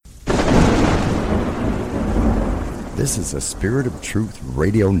This is a Spirit of Truth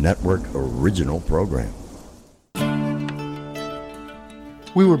Radio Network original program.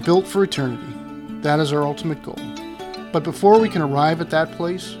 We were built for eternity. That is our ultimate goal. But before we can arrive at that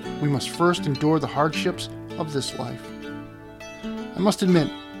place, we must first endure the hardships of this life. I must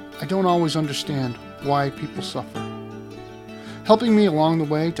admit, I don't always understand why people suffer. Helping me along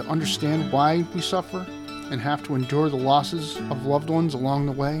the way to understand why we suffer and have to endure the losses of loved ones along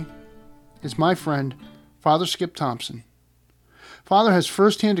the way is my friend, Father Skip Thompson. Father has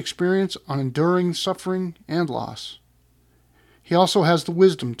first-hand experience on enduring suffering and loss. He also has the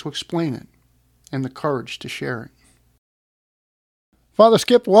wisdom to explain it and the courage to share it. Father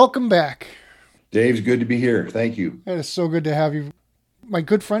Skip, welcome back. Dave's good to be here. Thank you. It is so good to have you. My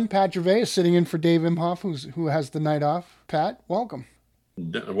good friend Pat Gervais is sitting in for Dave Imhoff, who has the night off. Pat, welcome.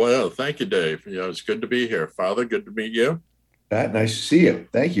 Well, thank you, Dave. It's good to be here. Father, good to meet you. Pat, nice to see you.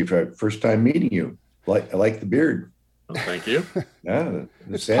 Thank you for first time meeting you. I like the beard. Well, thank you. Yeah,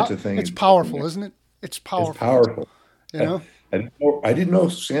 the Santa thing. It's powerful, isn't it? It's powerful. It's powerful. You know? I didn't know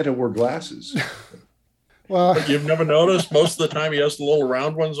Santa wore glasses. Well, but you've never noticed most of the time he has the little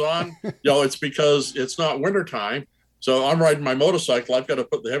round ones on. It's because it's not wintertime. So I'm riding my motorcycle. I've got to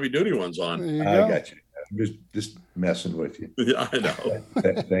put the heavy duty ones on. I got you. I'm just messing with you. Yeah, I know.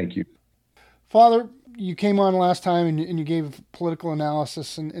 Thank you. Father, you came on last time and you gave political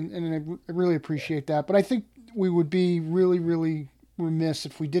analysis, and I really appreciate that. But I think we would be really, really remiss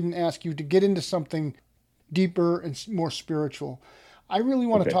if we didn't ask you to get into something deeper and more spiritual. I really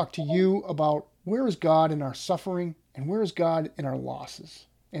want to talk to you about where is God in our suffering and where is God in our losses?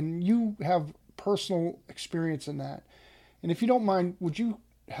 And you have personal experience in that. And if you don't mind, would you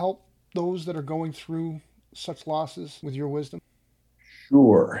help those that are going through such losses with your wisdom?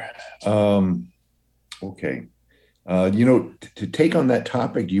 Sure. Okay. To take on that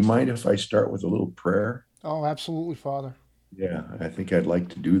topic, do you mind if I start with a little prayer? Oh, absolutely, Father. Yeah, I think I'd like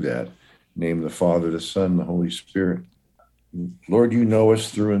to do that. Name the Father, the Son, the Holy Spirit. Lord, you know us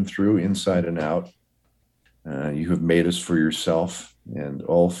through and through, inside and out. You have made us for yourself, and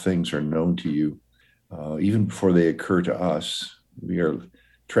all things are known to you, even before they occur to us. We are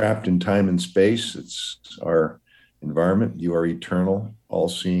trapped in time and space. It's our environment. You are eternal,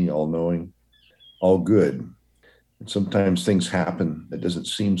 all-seeing, all-knowing, all good. And sometimes things happen that doesn't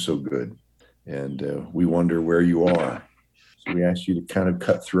seem so good, and we wonder where you are. So we ask you to kind of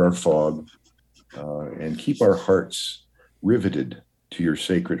cut through our fog and keep our hearts riveted to your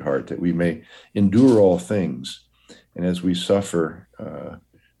sacred heart, that we may endure all things. And as we suffer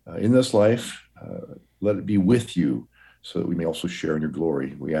in this life, let it be with you so that we may also share in your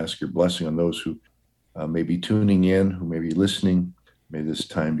glory. We ask your blessing on those who may be tuning in, who may be listening. May this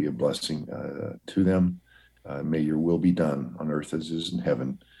time be a blessing to them. May your will be done on earth as it is in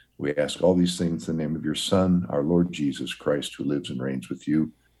heaven. We ask all these things in the name of your Son, our Lord Jesus Christ, who lives and reigns with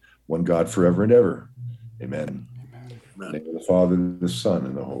you, one God forever and ever. Amen. In the name of the Father, the Son,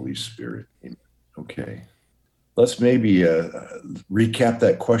 and the Holy Spirit. Amen. Okay. Let's maybe recap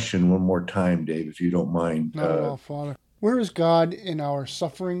that question one more time, Dave, if you don't mind. Not at all, Father. Where is God in our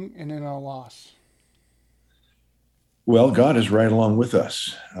suffering and in our loss? Well, God is right along with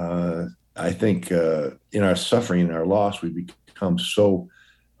us. I think in our suffering and our loss, we become so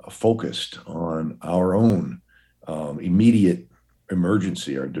focused on our own immediate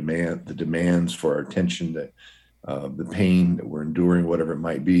emergency, the demands for our attention, the pain that we're enduring, whatever it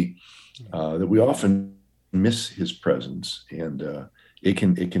might be, that we often miss his presence, and it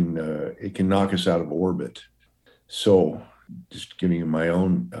can knock us out of orbit. So, just giving you my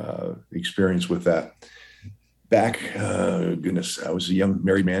own experience with that. Back, I was a young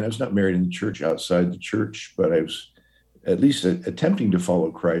married man. I was not married in the church, outside the church, but I was at least attempting to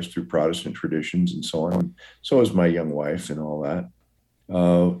follow Christ through Protestant traditions and so on. So was my young wife and all that.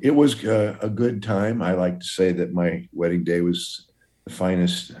 It was a good time. I like to say that my wedding day was the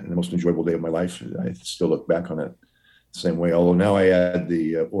finest and the most enjoyable day of my life. I still look back on it the same way, although now I add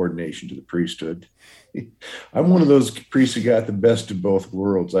the ordination to the priesthood. I'm one of those priests who got the best of both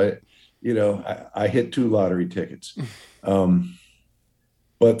worlds. I hit 2 lottery tickets.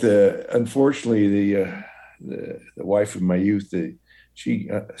 But unfortunately, the wife of my youth, she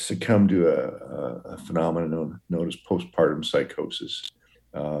succumbed to a phenomenon known as postpartum psychosis.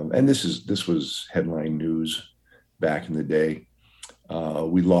 And this was headline news back in the day.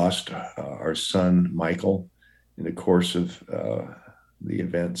 We lost our son, Michael, in the course of the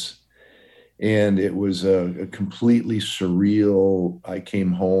events. And it was a completely surreal. I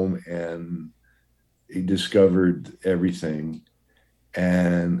came home and discovered everything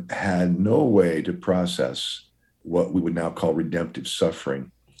and had no way to process what we would now call redemptive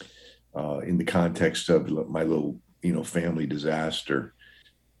suffering in the context of my little family disaster.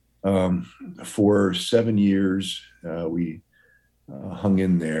 For 7 years, we hung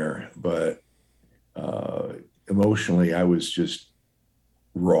in there, but emotionally, I was just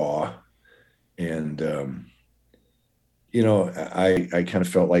raw. And, I kind of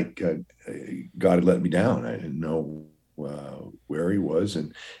felt like God had let me down. I didn't know where he was.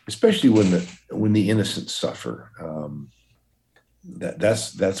 And especially when the innocent suffer,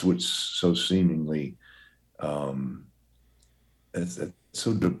 that's what's so seemingly, that's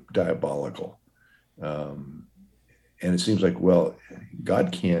so diabolical. And it seems like, well,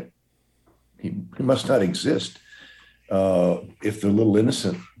 God can't, he must not exist if the little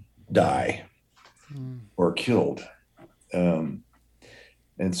innocent die or killed. And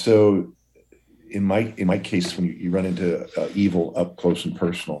so in my case, when you run into evil up close and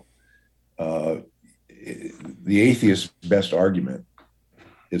personal, the atheist's best argument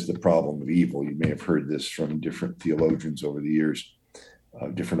is the problem of evil. You may have heard this from different theologians over the years,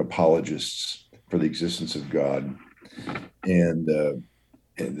 different apologists for the existence of God. And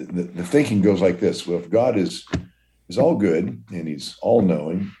the thinking goes like this: well, if God is all good and he's all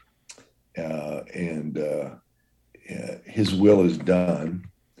knowing, and his will is done,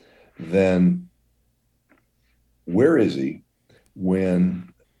 then where is he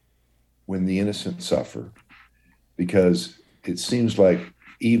when the innocent suffer? Because it seems like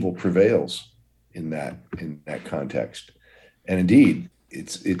evil prevails in that context. And indeed,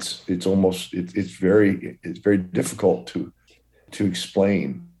 it's very difficult to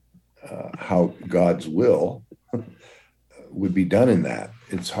explain how God's will would be done in that.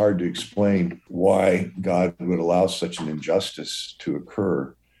 It's hard to explain why God would allow such an injustice to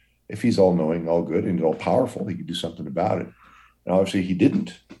occur. If he's all knowing, all good, and all powerful, he could do something about it. And obviously he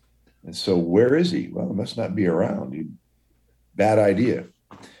didn't. And so where is he? Well, he must not be around. Bad idea,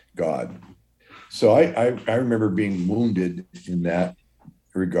 God. So I remember being wounded in that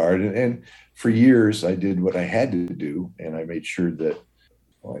regard. And for years I did what I had to do. And I made sure that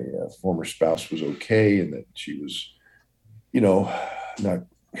my former spouse was okay and that she was, not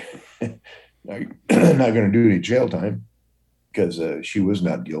going to do any jail time, because she was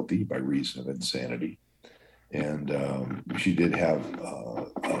not guilty by reason of insanity. And she did have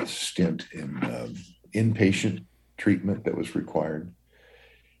a stint in inpatient treatment that was required.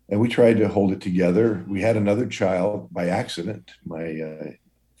 And we tried to hold it together. We had another child by accident, my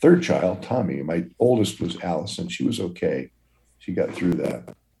third child, Tommy. My oldest was Allison. She was okay. She got through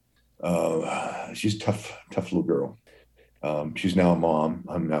that. She's a tough little girl. She's now a mom.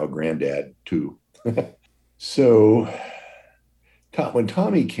 I'm now a granddad too. So when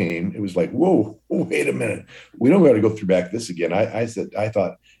Tommy came, it was like, whoa, wait a minute. We don't got to go through back this again. I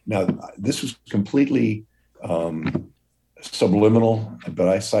thought, now this was completely subliminal, but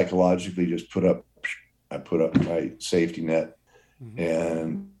I psychologically just put up my safety net,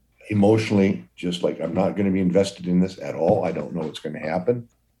 and emotionally, just like, I'm not going to be invested in this at all. I don't know what's going to happen.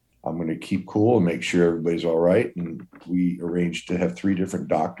 I'm going to keep cool and make sure everybody's all right. And we arranged to have 3 different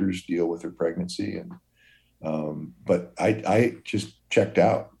doctors deal with her pregnancy. And but I just checked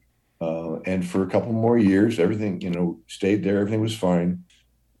out. And for a couple more years, everything, stayed there. Everything was fine.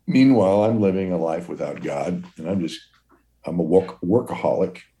 Meanwhile, I'm living a life without God, and I'm a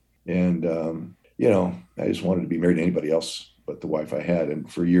workaholic. And, I just wanted to be married to anybody else but the wife I had.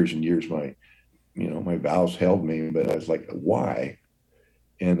 And for years and years, my vows held me, but I was like, why?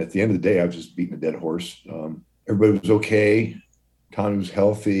 And at the end of the day, I was just beating a dead horse. Everybody was okay. Tommy was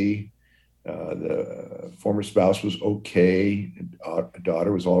healthy. The former spouse was okay.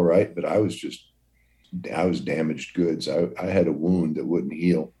 Daughter was all right, but I was damaged goods. I had a wound that wouldn't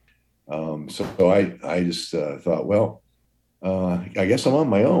heal. So I just thought, well, I guess I'm on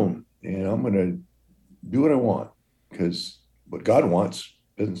my own, and I'm going to do what I want, because what God wants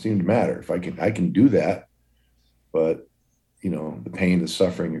doesn't seem to matter. If I can do that, but the pain, the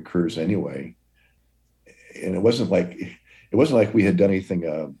suffering occurs anyway. And it wasn't like we had done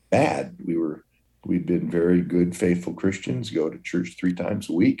anything bad. We'd been very good, faithful Christians, go to church 3 times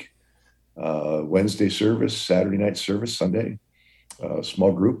a week, Wednesday service, Saturday night service, Sunday,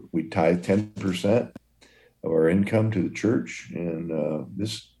 small group. We tithe 10% of our income to the church, and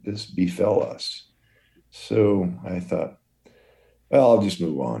this befell us. So I thought, well, I'll just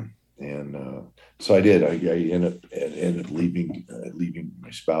move on. And so I did. I ended up leaving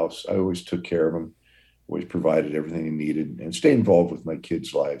my spouse. I always took care of him, always provided everything he needed, and stayed involved with my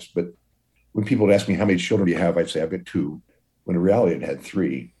kids' lives. But when people would ask me, how many children do you have? I'd say, I've got 2. When in reality, I'd had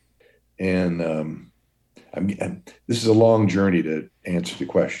 3. And this is a long journey to answer the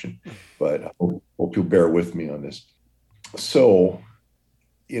question, but I hope you'll bear with me on this. So,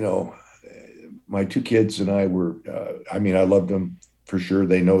 my two kids and I were, I mean, I loved them for sure.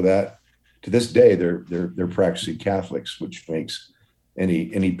 They know that. To this day, they're practicing Catholics, which makes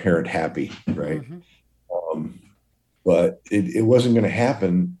any parent happy, right? But it wasn't going to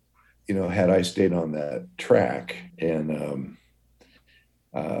happen, had I stayed on that track. And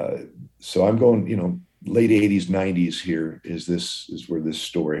so I'm going, late 80s, 90s here is where this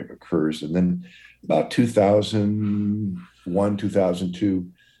story occurs. And then about 2001,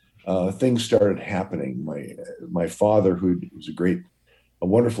 2002, things started happening. My father, who was a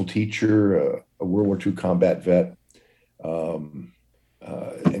wonderful teacher, a World War II combat vet,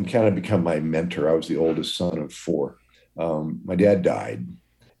 and kind of become my mentor. I was the oldest son of four. My dad died,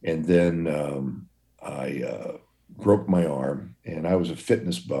 and then I broke my arm, and I was a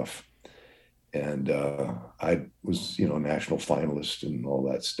fitness buff, and I was, a national finalist and all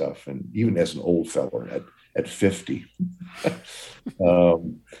that stuff. And even as an old fella at 50,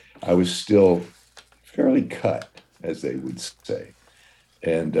 I was still fairly cut, as they would say.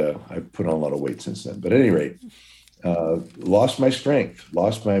 And I've put on a lot of weight since then. But at any rate, lost my strength,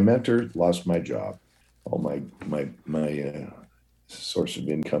 lost my mentor, lost my job, all my source of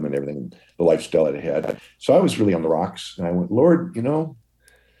income and everything, the lifestyle I had. So I was really on the rocks. And I went, Lord,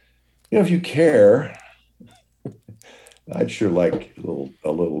 if you care, I'd sure like a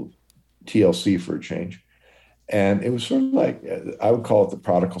little TLC for a change. And it was sort of like, I would call it the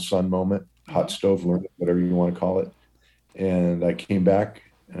prodigal son moment, hot stove learning, whatever you want to call it. And I came back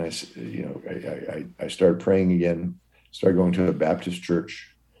and I started praying again, started going to a Baptist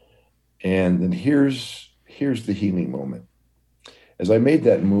church. And then here's the healing moment. As I made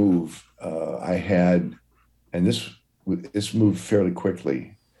that move, I had, and this moved fairly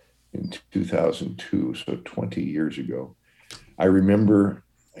quickly in 2002, so 20 years ago. I remember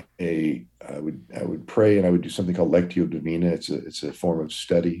I would pray, and I would do something called Lectio Divina. It's a form of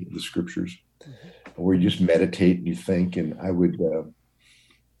study of the scriptures, where you just meditate and you think. And I would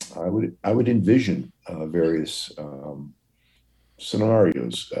envision various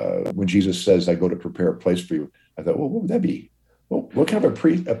scenarios. When Jesus says, "I go to prepare a place for you," I thought, well, what would that be? Well, what kind of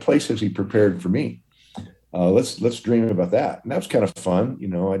a place has he prepared for me? Let's dream about that. And that was kind of fun.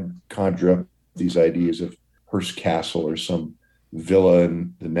 I'd conjure up these ideas of Hearst Castle or some villa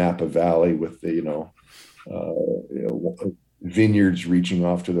in the Napa Valley with the, vineyards reaching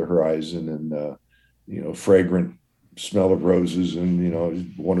off to the horizon, and, fragrant smell of roses,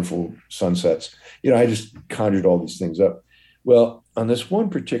 and, wonderful sunsets. I just conjured all these things up. Well, on this one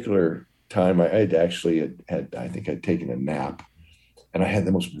particular time, I'd actually had I think I'd taken a nap, and I had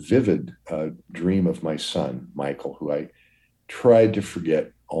the most vivid dream of my son, Michael, who I tried to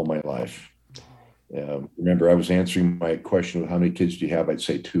forget all my life. Remember, I was answering my question of how many kids do you have? I'd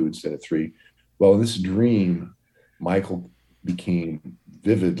say 2 instead of 3. Well, in this dream, Michael became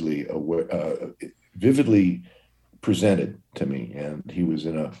vividly presented to me, and he was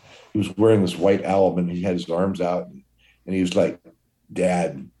wearing this white alb, and he had his arms out, and he was like,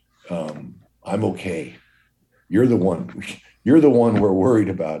 "Dad, I'm okay. You're the one we're worried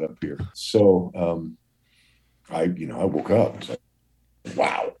about up here." So I woke up. It's like,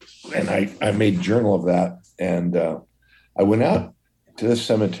 wow. And I made a journal of that. And I went out to the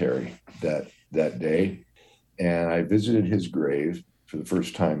cemetery that day, and I visited his grave for the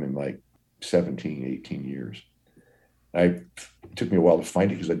first time in like 17, 18 years. It took me a while to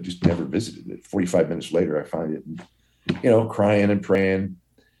find it because I just never visited it. 45 minutes later, I found it, and, crying and praying.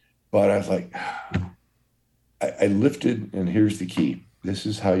 But I was like, I lifted, and here's the key. This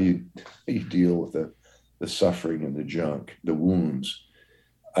is how you deal with the suffering and the junk, the wounds.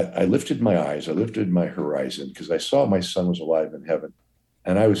 I lifted my eyes, I lifted my horizon, because I saw my son was alive in heaven,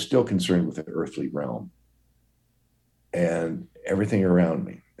 and I was still concerned with the earthly realm and everything around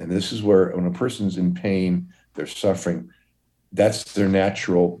me. And this is where, when a person's in pain, they're suffering, that's their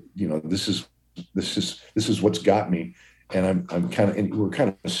natural, this is what's got me. And we're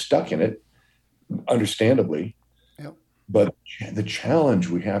kind of stuck in it, understandably. Yep. But the challenge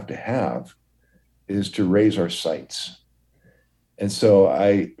we have to have is to raise our sights. And so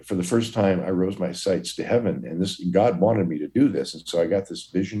for the first time, I rose my sights to heaven, and God wanted me to do this. And so I got this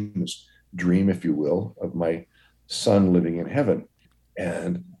vision, this dream, if you will, of my son living in heaven.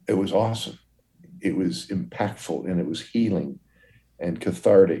 And it was awesome. It was impactful, and it was healing and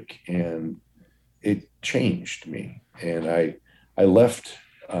cathartic, and it changed me. And I left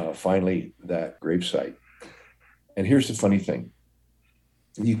finally that gravesite. And here's the funny thing.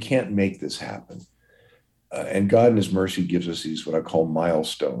 You can't make this happen. And God in his mercy gives us these, what I call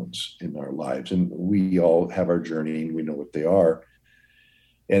milestones in our lives. And we all have our journey, and we know what they are.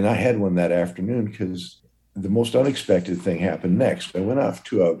 And I had one that afternoon, because the most unexpected thing happened next. I went off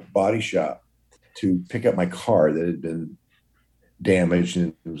to a body shop, to pick up my car that had been damaged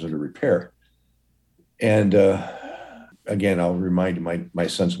and it was under repair. And again, I'll remind you, my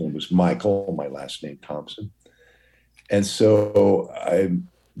son's name was Michael, my last name Thompson. And so I'm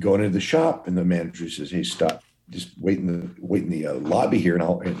going into the shop, and the manager says, "Hey, stop! Just wait in the lobby here, and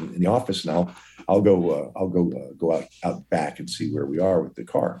I'll in the office, and I'll go out back and see where we are with the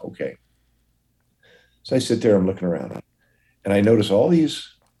car." Okay. So I sit there, I'm looking around, and I notice all these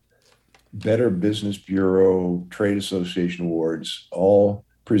Better Business Bureau Trade Association awards, all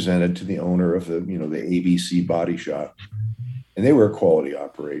presented to the owner of the ABC body shop, and they were a quality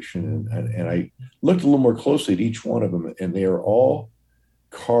operation. And I looked a little more closely at each one of them, and they are all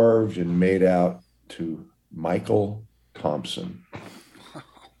carved and made out to Michael Thompson,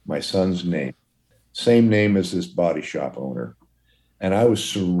 my son's name, same name as this body shop owner. And I was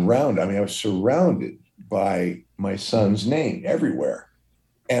surrounded by my son's name everywhere.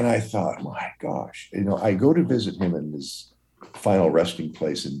 And I thought, my gosh, I go to visit him in his final resting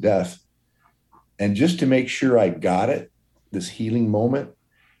place in death. And just to make sure I got it, this healing moment,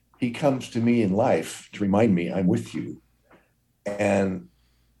 he comes to me in life to remind me I'm with you. And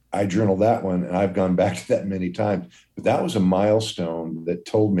I journaled that one, and I've gone back to that many times. But that was a milestone that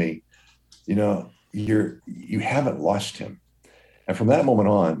told me, you haven't lost him. And from that moment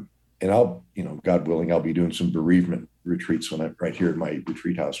on, and I'll, God willing, I'll be doing some bereavement retreats when I'm right here at my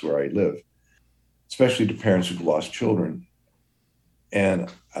retreat house where I live, especially to parents who've lost children.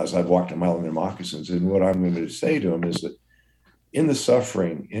 And as I've walked a mile in their moccasins, and what I'm going to say to them is that in the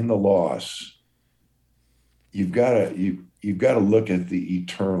suffering, in the loss, you've got to look at the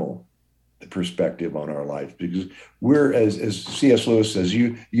eternal perspective on our life, because we're, as C.S. Lewis says,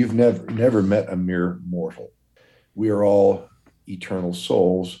 you've never met a mere mortal. We are all eternal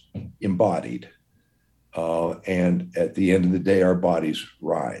souls embodied. And at the end of the day, our bodies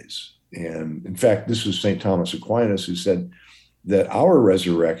rise. And in fact, this was St. Thomas Aquinas who said that our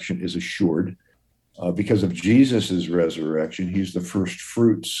resurrection is assured because of Jesus's resurrection. He's the first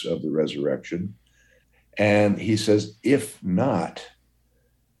fruits of the resurrection. And he says, if not,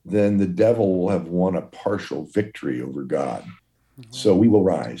 then the devil will have won a partial victory over God. Mm-hmm. So we will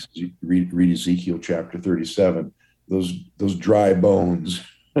rise. Read Ezekiel chapter 37. Those dry bones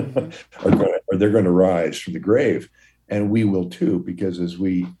they're going to rise from the grave, and we will too, because as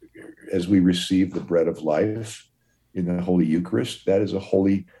we receive the bread of life in the Holy Eucharist, that's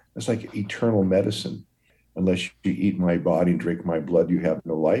like eternal medicine. Unless you eat my body and drink my blood, you have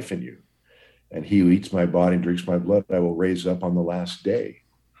no life in you. And he who eats my body and drinks my blood, I will raise up on the last day.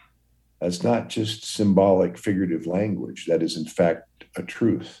 That's not just symbolic, figurative language. That is, in fact, a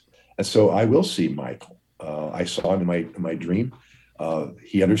truth. And so I will see Michael. I saw him in my dream.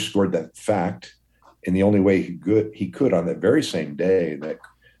 He underscored that fact in the only way he could on that very same day,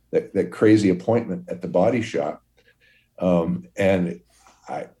 that crazy appointment at the body shop. And it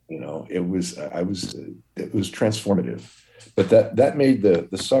was transformative. But that made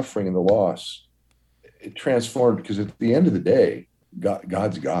the suffering and the loss, it transformed, because at the end of the day,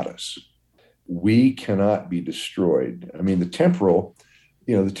 God's got us. We cannot be destroyed. I mean, the temporal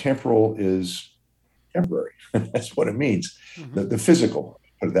is temporary. That's what it means. Mm-hmm. The physical,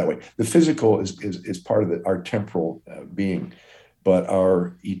 put it that way. The physical is part of our temporal being, but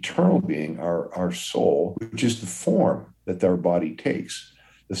our eternal being, our soul, which is the form that our body takes.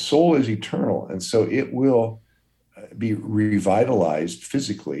 The soul is eternal, and so it will be revitalized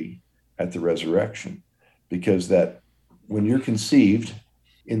physically at the resurrection, because that when you're conceived,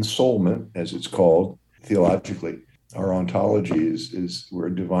 ensoulment, as it's called theologically, our ontology is we're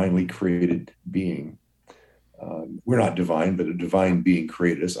a divinely created being. We're not divine, but a divine being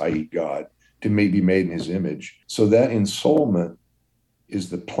created us, i.e. God, to be made in his image. So that ensoulment is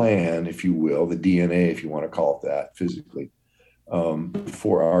the plan, if you will, the DNA, if you want to call it that physically,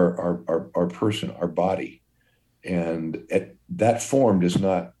 for our person, our body. And that form does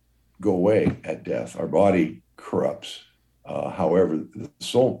not go away at death. Our body corrupts. However, the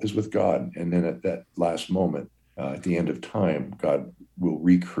soul is with God. And then at that last moment, at the end of time, God will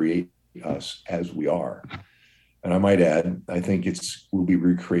recreate us as we are. And I might add, I think we'll be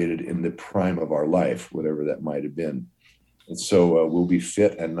recreated in the prime of our life, whatever that might have been. And so we'll be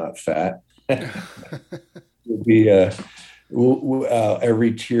fit and not fat. We'll be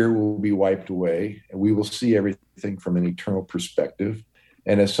every tear will be wiped away, and we will see everything from an eternal perspective.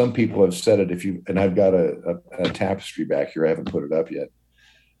 And as some people have said it, and I've got a tapestry back here, I haven't put it up yet,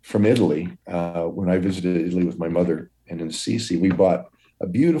 from Italy. When I visited Italy with my mother and in Assisi, we bought a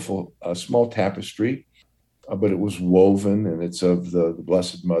beautiful small tapestry, but it was woven, and it's of the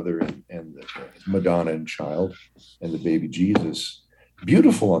Blessed Mother and the Madonna and Child and the baby Jesus.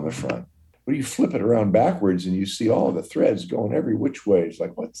 Beautiful on the front. But you flip it around backwards and you see all the threads going every which way. It's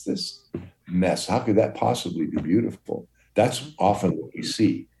like, what's this mess? How could that possibly be beautiful? That's often what we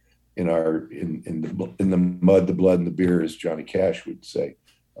see in the mud, the blood, and the beer, as Johnny Cash would say.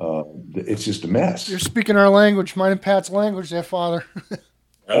 It's just a mess. You're speaking our language, mine and Pat's language there, Father.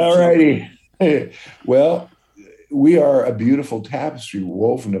 All righty. Well, we are a beautiful tapestry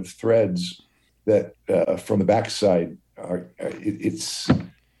woven of threads that from the backside it's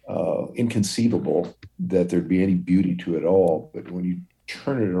inconceivable that there'd be any beauty to it all. But when you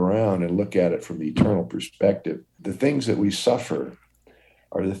turn it around and look at it from the eternal perspective, the things that we suffer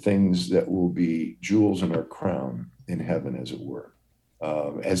are the things that will be jewels in our crown in heaven, as it were.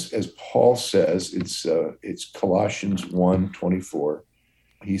 As Paul says, it's Colossians 1:24.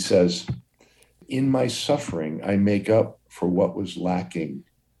 He says, in my suffering, I make up for what was lacking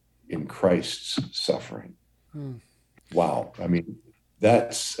in Christ's suffering. Wow. I mean,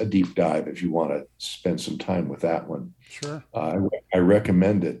 that's a deep dive if you want to spend some time with that one. Sure. I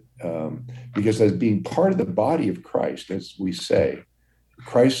recommend it because as being part of the body of Christ, as we say,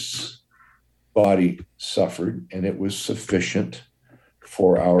 Christ's body suffered and it was sufficient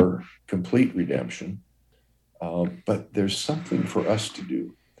for our complete redemption. But there's something for us to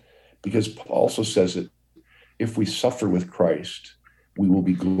do, because Paul also says that if we suffer with Christ, we will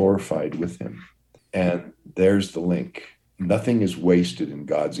be glorified with him. And there's the link. Nothing is wasted in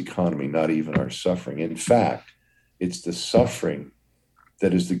God's economy, not even our suffering. In fact, it's the suffering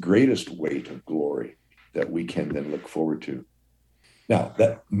that is the greatest weight of glory that we can then look forward to. Now,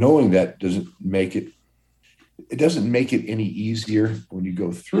 that knowing that doesn't make it any easier when you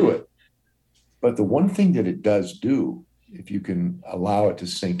go through it. But the one thing that it does do, if you can allow it to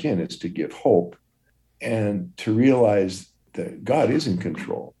sink in, is to give hope and to realize that God is in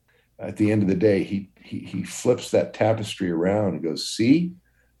control. At the end of the day, he flips that tapestry around and goes, see,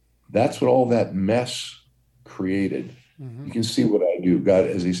 that's what all that mess created. Mm-hmm. You can see what I do. God,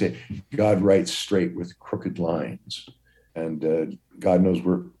 as they say, God writes straight with crooked lines. And God knows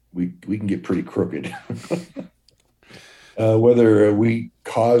we can get pretty crooked. Whether we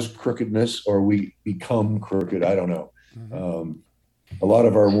cause crookedness or we become crooked, I don't know. Mm-hmm. A lot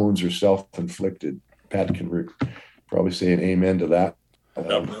of our wounds are self-inflicted. Pat can probably say an amen to that.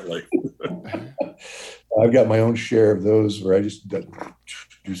 Definitely. I've got my own share of those where I just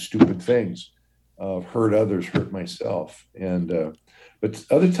do stupid things, hurt others, hurt myself. And but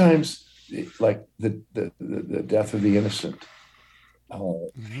other times, like the death of the innocent,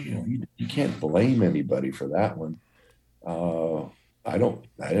 you can't blame anybody for that one. I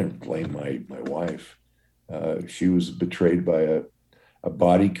didn't blame my wife. She was betrayed by a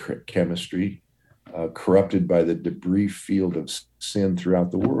body chemistry, corrupted by the debris field of sin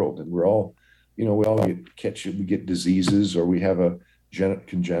throughout the world. And we all get diseases, or we have a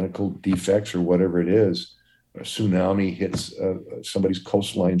congenital defects or whatever it is. A tsunami hits somebody's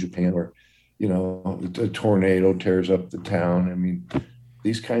coastline, Japan, or, a tornado tears up the town. I mean,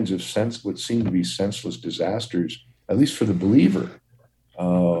 these kinds of what seem to be senseless disasters, at least for the believer,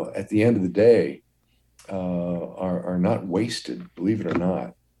 at the end of the day, are not wasted, believe it or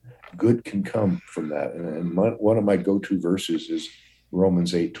not. Good can come from that. And one of my go-to verses is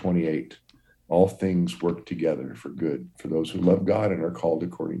Romans 8:28. All things work together for good for those who love God and are called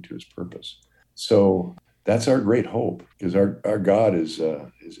according to his purpose. So that's our great hope, because our God is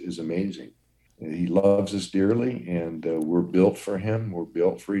amazing. He loves us dearly, and we're built for him. We're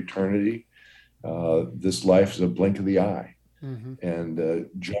built for eternity. This life is a blink of the eye, and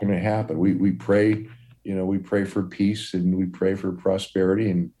it's going to happen. We pray, we pray for peace and we pray for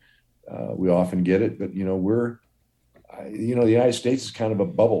prosperity, and we often get it. But the United States is kind of a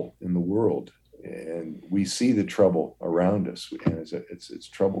bubble in the world, and we see the trouble around us, and it's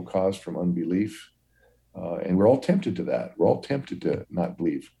trouble caused from unbelief, and we're all tempted to that. We're all tempted to not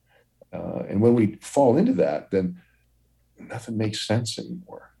believe, and when we fall into that, then nothing makes sense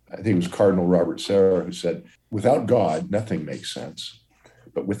anymore. I think it was Cardinal Robert Sarah who said, without God, nothing makes sense,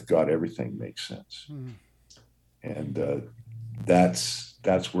 but with God, everything makes sense. And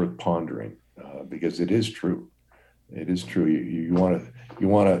that's worth pondering, because it is true. It is true. You want to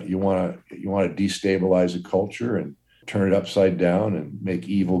destabilize a culture and turn it upside down and make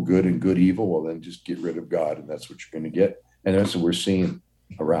evil good and good evil. Well, then just get rid of God, and that's what you're going to get. And that's what we're seeing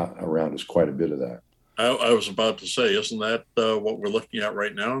around us, quite a bit of that. I was about to say, isn't that what we're looking at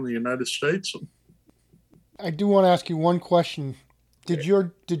right now in the United States? I do want to ask you one question. Did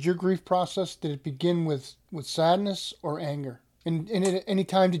your grief process, did it begin with sadness or anger? And at any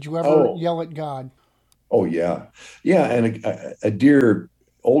time did you ever yell at God? Oh, yeah. Yeah, and a dear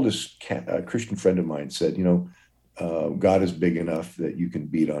oldest Christian friend of mine said, God is big enough that you can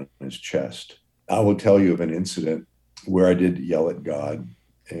beat on his chest. I will tell you of an incident where I did yell at God,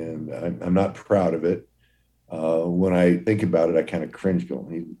 and I'm not proud of it. When I think about it, I kind of cringe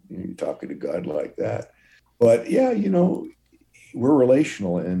going, you're talking to God like that. But yeah, we're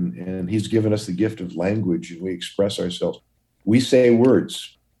relational, and he's given us the gift of language, and we express ourselves. We say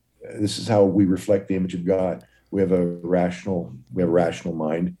words. This is how we reflect the image of God. We have a rational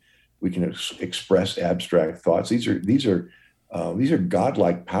mind. We can express abstract thoughts. These are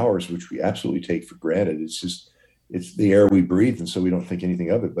godlike powers which we absolutely take for granted. It's the air we breathe, and so we don't think anything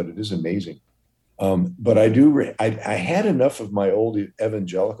of it. But it is amazing. But I had enough of my old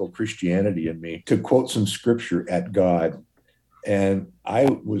evangelical Christianity in me to quote some scripture at God, and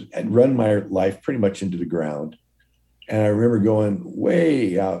I'd run my life pretty much into the ground. And I remember going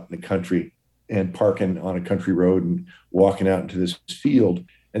way out in the country and parking on a country road and walking out into this field.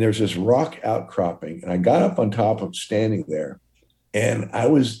 And there's this rock outcropping. And I got up on top of standing there, and I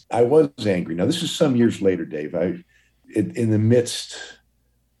was angry. Now, this is some years later, Dave. In the midst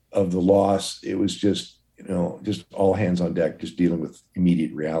of the loss, it was just all hands on deck, just dealing with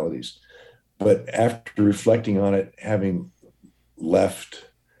immediate realities. But after reflecting on it, having left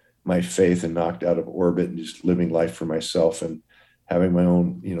my faith and knocked out of orbit and just living life for myself and having my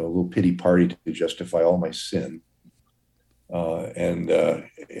own, little pity party to justify all my sin, and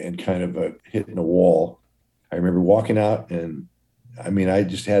kind of hitting a wall. I remember walking out, and I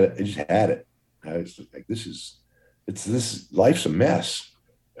just had it. I was like, this life's a mess.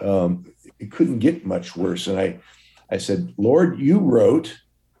 It couldn't get much worse. And I said, Lord, you wrote,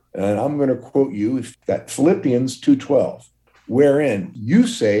 and I'm going to quote you, that Philippians 2:12, wherein you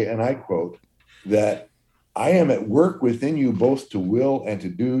say, and I quote, that I am at work within you both to will and to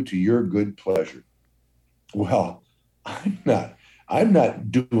do to your good pleasure. Well, I'm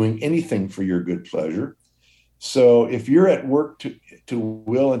not doing anything for your good pleasure. So if you're at work to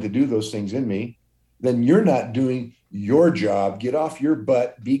will and to do those things in me, then you're not doing your job. Get off your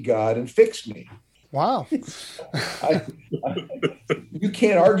butt, be God, and fix me. Wow. You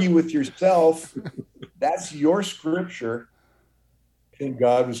can't argue with yourself. That's your scripture. And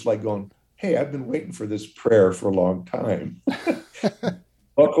God was like going, hey, I've been waiting for this prayer for a long time.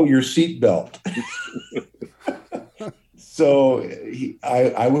 Buckle your seatbelt. So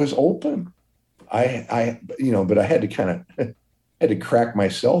I was open. But I had to crack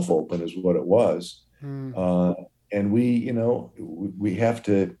myself open is what it was. And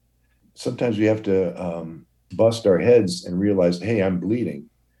sometimes we have to bust our heads and realize, hey, I'm bleeding,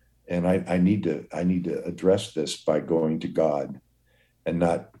 and I need to address this by going to God and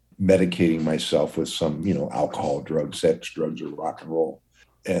not medicating myself with some, alcohol, drugs, sex, drugs, or rock and roll.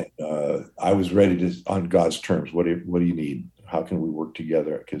 And I was ready to, on God's terms, what do you need? How can we work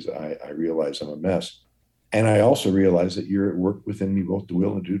together? Because I realize I'm a mess. And I also realize that you're at work within me both to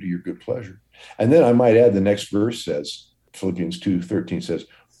will and do to your good pleasure. And then I might add, the next verse says, Philippians 2:13 says,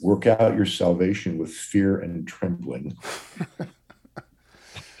 work out your salvation with fear and trembling.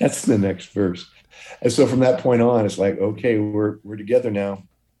 That's the next verse. And so from that point on, it's like, okay, we're together now,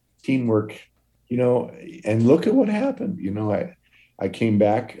 teamwork, and look at what happened. I came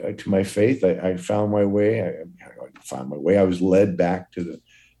back to my faith. I found my way. I was led back to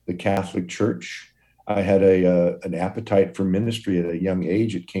the Catholic Church. I had an appetite for ministry at a young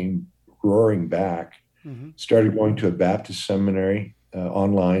age. It came roaring back. Started going to a Baptist seminary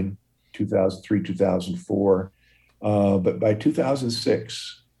online, 2003, 2004. But by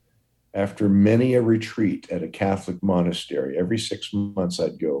 2006, after many a retreat at a Catholic monastery, every 6 months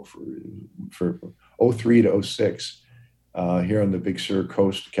I'd go for 03 to 06 here on the Big Sur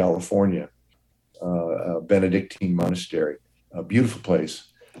Coast, California, Benedictine monastery, a beautiful place.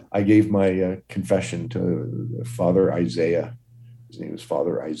 I gave my confession to Father Isaiah. His name was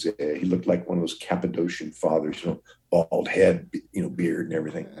Father Isaiah. He looked like one of those Cappadocian fathers, bald head, beard and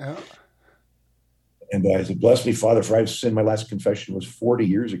everything. Yeah. And I said, bless me, Father, for I have sinned. My last confession was 40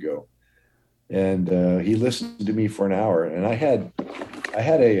 years ago. And he listened to me for an hour. And I had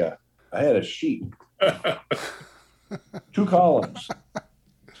a sheet, 2 columns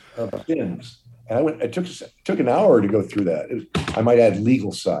of sins. And it took an hour to go through that. I might add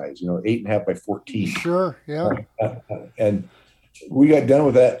legal size, 8.5 by 14. Sure, yeah. And we got done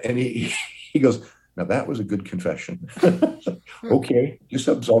with that, and he goes, now that was a good confession. Okay, just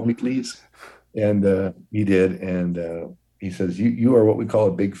absolve me, please. And he did, and he says, you are what we call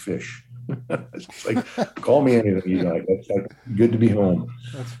a big fish. It's like, call me anything. That's like, good to be home.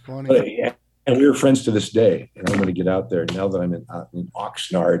 That's funny. But, yeah, and we were friends to this day. And I'm going to get out there now that I'm in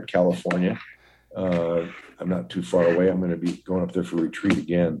Oxnard, California. I'm not too far away. I'm going to be going up there for retreat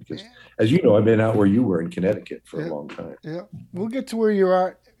again because, as you know, I've been out where you were in Connecticut for a long time. Yeah, we'll get to where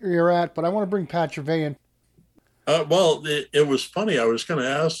you're at, but I want to bring Pat Gervais in. Well, it was funny. I was going to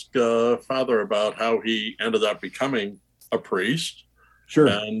ask Father about how he ended up becoming a priest. Sure.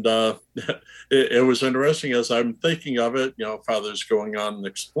 And it was interesting as I'm thinking of it, Father's going on and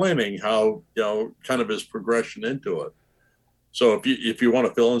explaining how, kind of his progression into it. So if you want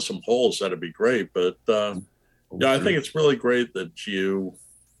to fill in some holes, that'd be great. But I think it's really great that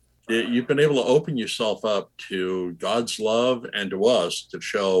you've been able to open yourself up to God's love and to us to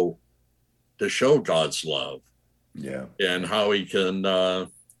show God's love. Yeah. And how he can,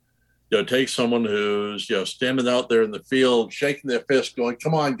 take someone who's, standing out there in the field, shaking their fist, going,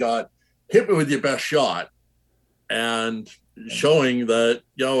 "Come on, God, hit me with your best shot," and showing that,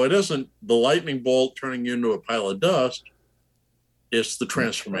 it isn't the lightning bolt turning you into a pile of dust. It's the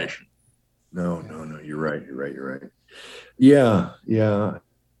transformation. No, you're right. Yeah.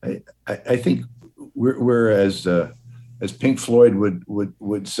 I think we're as Pink Floyd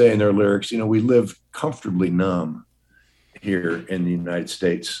would say in their lyrics, we live comfortably numb here in the United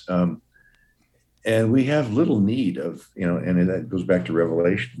States. And we have little need of, and that goes back to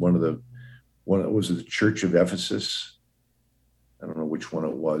Revelation. One was the Church of Ephesus. I don't know which one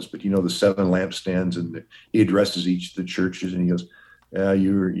it was, but the 7 lampstands, and he addresses each of the churches, and he goes,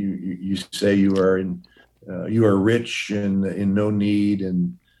 you say you are rich and in no need,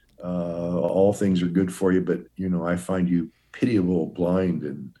 and all things are good for you, but I find you pitiable, blind,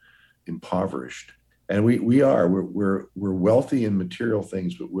 and impoverished. And we're wealthy in material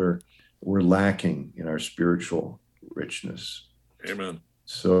things, but we're lacking in our spiritual richness. Amen.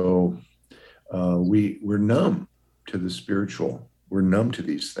 So we're numb to the spiritual. We're numb to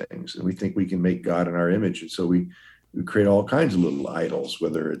these things, and we think we can make God in our image, and so we create all kinds of little idols,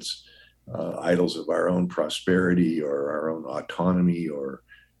 whether it's idols of our own prosperity or our own autonomy or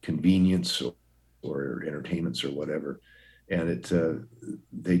convenience or entertainments or whatever, and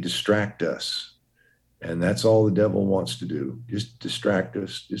they distract us, and that's all the devil wants to do: just distract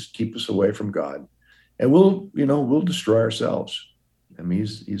us, just keep us away from God, and we'll destroy ourselves. I mean,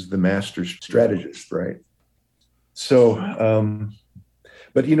 he's the master strategist, right? So,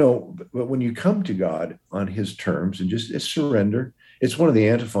 but when you come to God on His terms and just surrender, it's one of the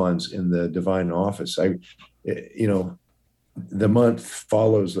antiphons in the Divine Office. The month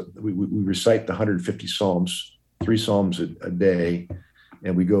follows, we recite the 150 Psalms, 3 Psalms a day,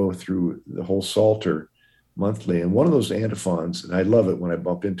 and we go through the whole Psalter monthly. And one of those antiphons, and I love it when I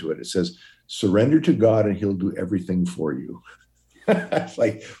bump into it, it says, "Surrender to God and He'll do everything for you." It's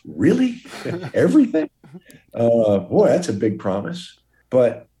like, really? Everything? Boy, that's a big promise.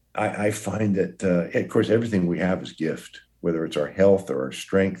 But I find that, of course, everything we have is gift, whether it's our health or our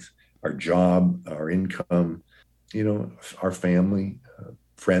strength, our job, our income, our family,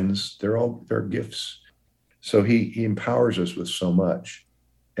 friends, they're gifts. So he empowers us with so much,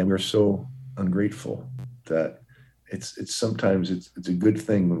 and we're so ungrateful that it's sometimes it's a good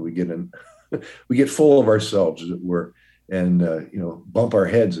thing when we get full of ourselves, as it were, and bump our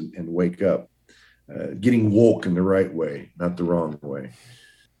heads and wake up, getting woke in the right way, not the wrong way.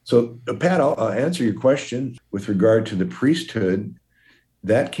 So, Pat, I'll answer your question with regard to the priesthood.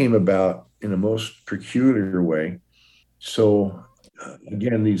 That came about in a most peculiar way. So,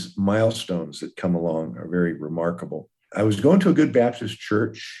 again, these milestones that come along are very remarkable. I was going to a good Baptist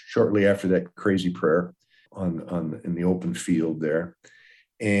church shortly after that crazy prayer in the open field there,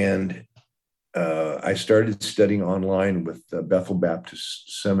 and I started studying online with Bethel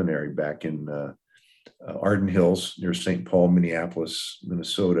Baptist Seminary back in Arden Hills near St. Paul, Minneapolis,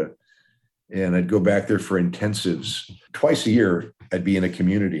 Minnesota. And I'd go back there for intensives. Twice a year, I'd be in a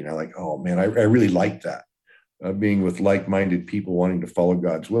community, and I'm like, oh man, I really like that. Being with like-minded people wanting to follow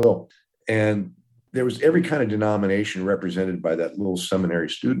God's will. And there was every kind of denomination represented by that little seminary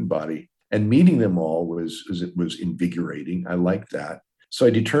student body. And meeting them all was invigorating. I liked that. So I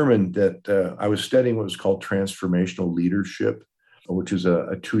determined that I was studying what was called transformational leadership, which is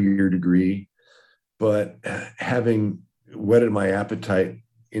a 2-year degree. But having whetted my appetite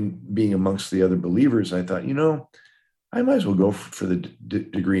in being amongst the other believers, I thought, I might as well go for the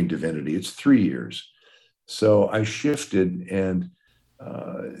degree in divinity. It's 3 years. So I shifted, and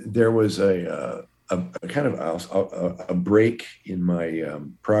there was a kind of a break in my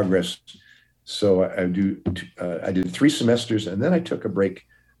progress. So I did 3 semesters, and then I took a break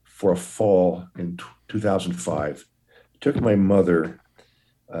for a fall in 2005. Took my mother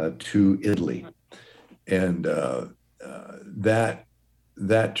to Italy, and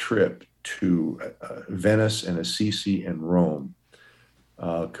that trip to Venice and Assisi and Rome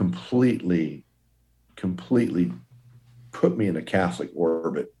completely completely put me in a Catholic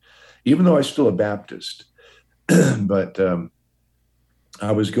orbit, even though I was still a Baptist. But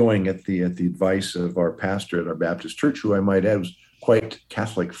I was going at the advice of our pastor at our Baptist church, who I might add was quite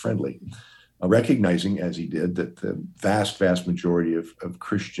Catholic friendly, recognizing, as he did, that the vast majority of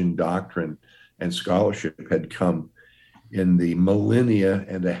Christian doctrine and scholarship had come in the millennia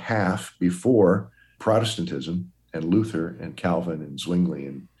and a half before Protestantism and Luther and Calvin and Zwingli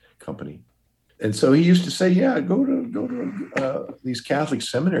and company. And so he used to say, yeah, go to these Catholic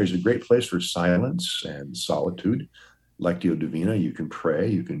seminaries, a great place for silence and solitude. Lectio Divina, you can pray,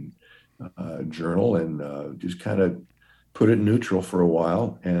 you can journal, and just kind of put it neutral for a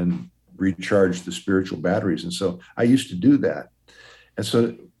while and recharge the spiritual batteries. And so I used to do that. And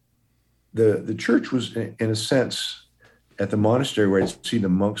so the church was, in a sense, at the monastery where I'd see the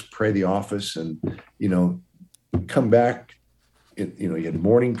monks pray the office and, come back. You had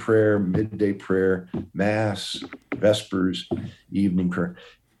morning prayer, midday prayer, mass, vespers, evening prayer.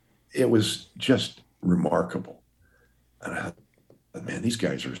 It was just remarkable. And I thought, man, these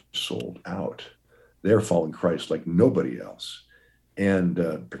guys are sold out. They're following Christ like nobody else. And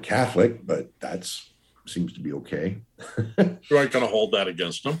they're Catholic, but that's seems to be okay. You aren't going to hold that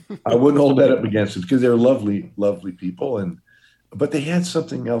against them. I wouldn't hold that up against them because they're lovely, lovely people. But they had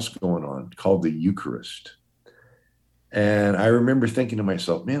something else going on called the Eucharist. And I remember thinking to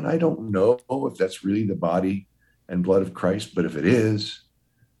myself, man, I don't know if that's really the body and blood of Christ, but if it is,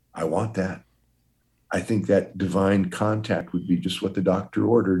 I want that. I think that divine contact would be just what the doctor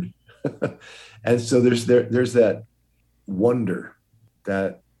ordered. And so there's that wonder,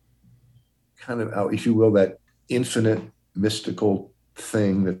 that kind of, if you will, that infinite mystical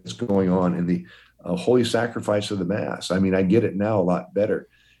thing that's going on in the holy sacrifice of the Mass. I mean, I get it now a lot better.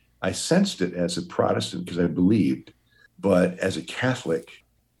 I sensed it as a Protestant because I believed. But as a Catholic,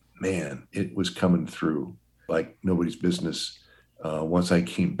 man, it was coming through like nobody's business once I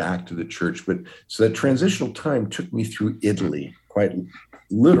came back to the church. But so that transitional time took me through Italy, quite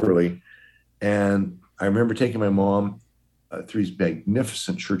literally. And I remember taking my mom through these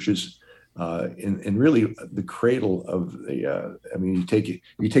magnificent churches and really the cradle of the, you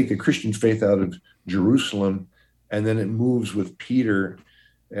take the Christian faith out of Jerusalem, and then it moves with Peter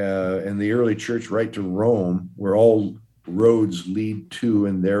and the early church right to Rome, where all roads lead to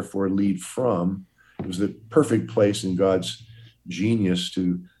and therefore lead from. It was the perfect place in God's genius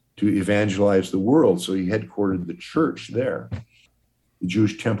to evangelize the world. So he headquartered the church there. The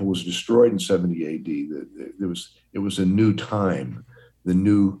Jewish temple was destroyed in 70 AD. It was a new time, the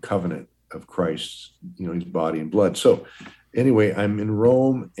new covenant of Christ's, his body and blood. So anyway, I'm in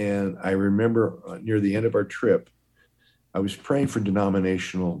Rome, and I remember near the end of our trip, I was praying for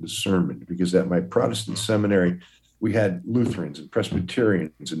denominational discernment, because at my Protestant seminary, we had Lutherans and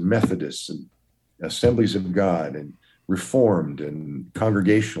Presbyterians and Methodists and Assemblies of God and Reformed and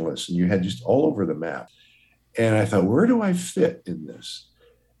Congregationalists, and you had just all over the map. And I thought, where do I fit in this?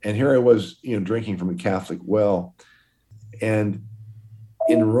 And here I was, drinking from a Catholic well. And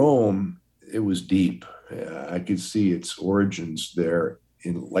in Rome, it was deep. I could see its origins there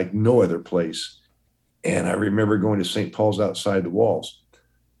in like no other place. And I remember going to St. Paul's outside the walls,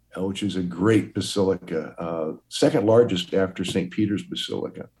 which is a great basilica, second largest after St. Peter's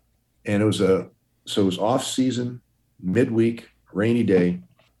Basilica. And it was off season, midweek, rainy day.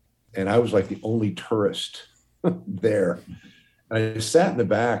 And I was like the only tourist there. And I sat in the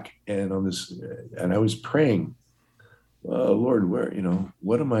back and I was praying, Lord,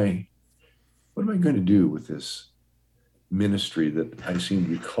 what am I going to do with this ministry that I seem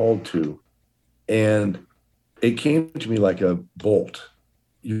to be called to? And it came to me like a bolt.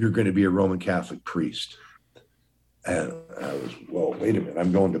 You're going to be a Roman Catholic priest. And I was, well, wait a minute.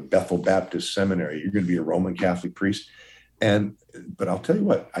 I'm going to Bethel Baptist Seminary. You're going to be a Roman Catholic priest. But I'll tell you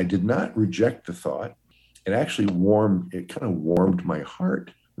what, I did not reject the thought. It actually kind of warmed my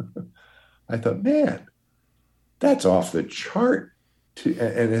heart. I thought, man, that's off the chart.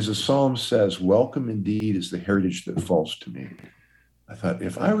 And as the psalm says, welcome indeed is the heritage that falls to me. I thought,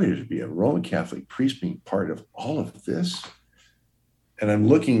 if I were to be a Roman Catholic priest being part of all of this, and I'm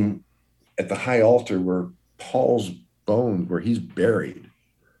looking at the high altar where Paul's bones, where he's buried,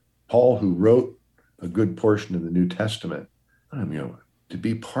 Paul, who wrote a good portion of the New Testament, to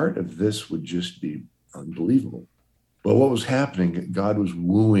be part of this would just be unbelievable. But what was happening, God was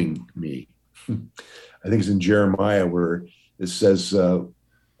wooing me. I think it's in Jeremiah where it says,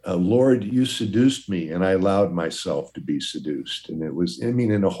 Lord, you seduced me, and I allowed myself to be seduced. And it was,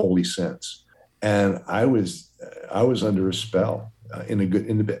 in a holy sense. And I was under a spell in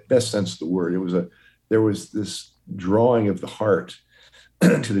the best sense of the word. There was this drawing of the heart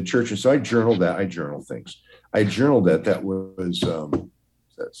to the church. And so I journaled that. I journal things. I journaled that. That was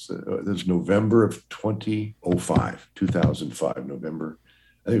November of 2005, November.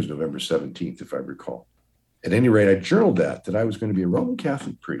 I think it was November 17th, if I recall. At any rate, I journaled that I was going to be a Roman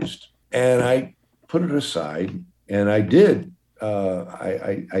Catholic priest. And I put it aside, and I did.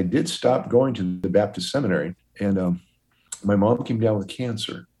 I did stop going to the Baptist seminary, and my mom came down with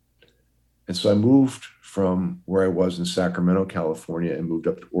cancer. And so I moved from where I was in Sacramento, California, and moved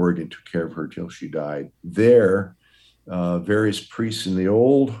up to Oregon, took care of her till she died. There, various priests in the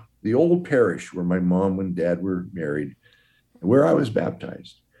old parish where my mom and dad were married, where I was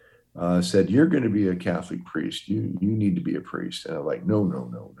baptized, said, "You're going to be a Catholic priest. You need to be a priest." And I'm like,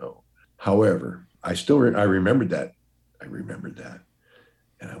 no. However, I remembered that.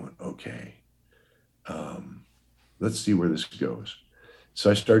 And I went, okay, let's see where this goes. So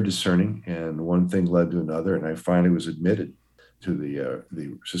I started discerning, and one thing led to another, and I finally was admitted to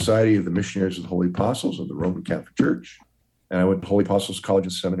the Society of the Missionaries of the Holy Apostles of the Roman Catholic Church. And I went to Holy Apostles College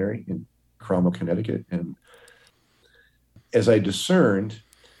and Seminary in Cromwell, Connecticut. And as I discerned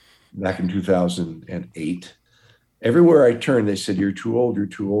back in 2008, everywhere I turned, they said, "You're too old, you're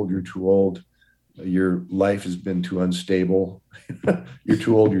too old, you're too old. Your life has been too unstable. You're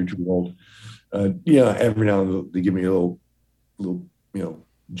too old, you're too old." Every now and then they give me a little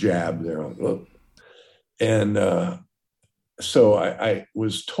jab there. And so I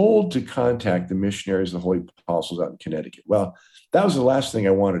was told to contact the missionaries of the Holy Apostles out in Connecticut. Well, that was the last thing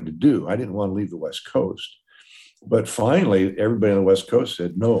I wanted to do. I didn't want to leave the West Coast. But finally, everybody on the West Coast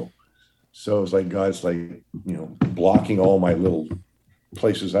said no. So it was like God's blocking all my little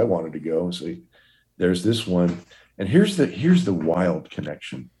places I wanted to go. So there's this one. And here's the wild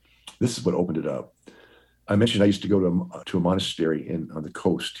connection. This is what opened it up. I mentioned I used to go to a monastery on the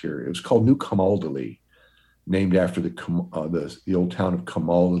coast here. It was called New Camaldoli, named after the old town of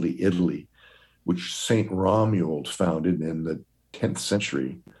Camaldoli, Italy, which Saint Romuald founded in the 10th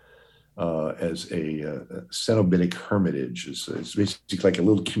century as a cenobitic hermitage. It's basically like a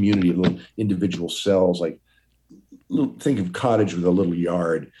little community, little individual cells, think of cottage with a little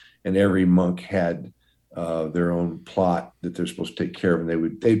yard, and every monk had their own plot that they're supposed to take care of,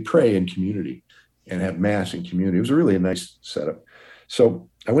 and they'd pray in community and have mass in community. It was really a nice setup. So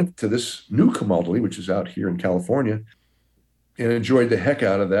I went to this New Camaldoli, which is out here in California, and enjoyed the heck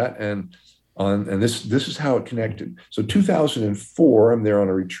out of that. And this is how it connected. So 2004, I'm there on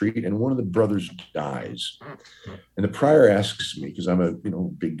a retreat, and one of the brothers dies. And the prior asks me, because I'm a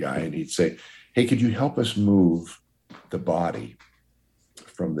big guy, and he'd say, "Hey, could you help us move the body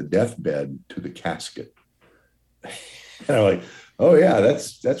from the deathbed to the casket?" And I'm like, "Oh yeah,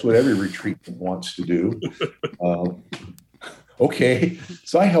 that's what every retreat wants to do." Okay,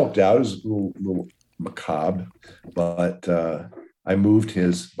 so I helped out. It was a little macabre, but I moved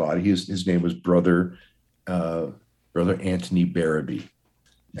his body. His name was Brother Anthony Barabee,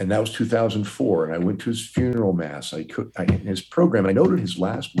 and that was 2004. And I went to his funeral mass. In his program, I noted his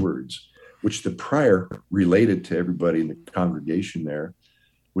last words, which the prior related to everybody in the congregation there,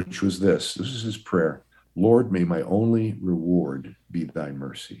 which was this. This is his prayer: "Lord, may my only reward be thy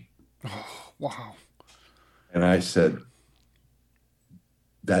mercy." Oh, wow. And I said,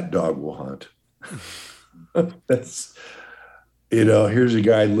 that dog will hunt. That's, here's a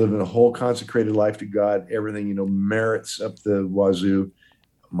guy living a whole consecrated life to God, everything, merits up the wazoo.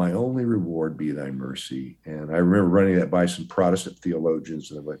 My only reward be thy mercy. And I remember running that by some Protestant theologians,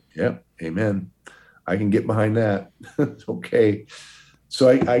 and I'm like, "Yep, amen. I can get behind that." It's okay. So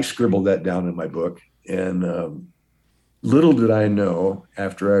I scribbled that down in my book. And little did I know,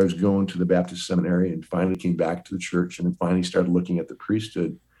 after I was going to the Baptist seminary and finally came back to the church and then finally started looking at the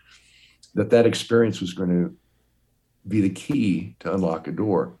priesthood, that experience was going to be the key to unlock a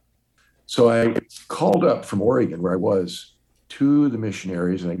door. So I called up from Oregon, where I was, to the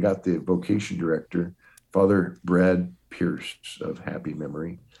missionaries, and I got the vocation director, Father Brad Pierce of happy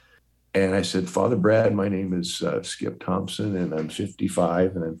memory. And I said, "Father Brad, my name is Skip Thompson, and I'm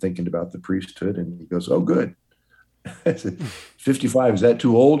 55, and I'm thinking about the priesthood." And he goes, "Oh, good." I said, "55, is that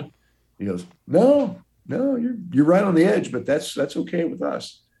too old?" He goes, No, you're right on the edge, but that's okay with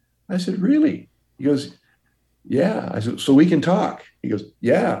us." I said, "Really?" He goes, "Yeah." I said, "So we can talk?" He goes,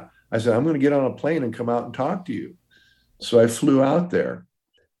 "Yeah." I said, "I'm going to get on a plane and come out and talk to you." So I flew out there,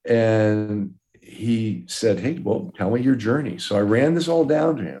 and he said, "Hey, well, tell me your journey." So I ran this all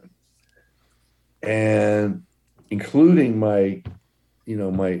down to him, and including my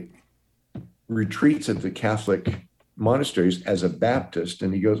retreats at the Catholic monasteries as a Baptist.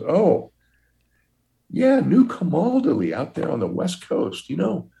 And he goes, "Oh, yeah, New Camaldoli out there on the West Coast.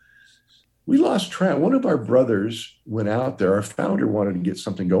 We lost track. One of our brothers went out there. Our founder wanted to get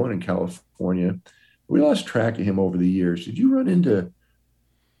something going in California. We lost track of him over the years. Did you run into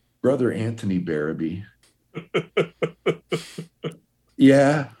Brother Anthony Barabee?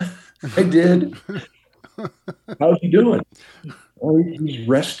 Yeah, I did. How's he doing? Oh, he's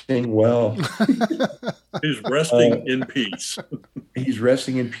resting well. He's resting in peace. He's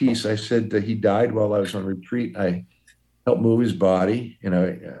resting in peace. I said that he died while I was on retreat. I helped move his body, and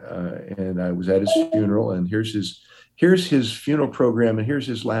I was at his funeral. And here's his funeral program, and here's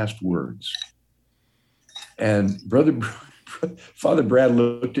his last words. And Father Brad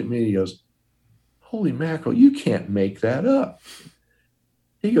looked at me and he goes, "Holy mackerel, you can't make that up."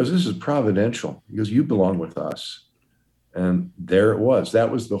 He goes, "This is providential." He goes, "You belong with us." And there it was.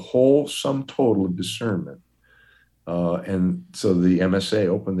 That was the whole sum total of discernment. And so the MSA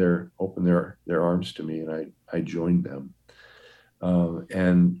opened their arms to me, and I joined them.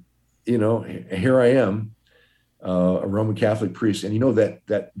 And here I am, a Roman Catholic priest. And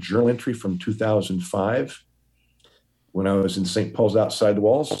that journal entry from 2005, when I was in St. Paul's outside the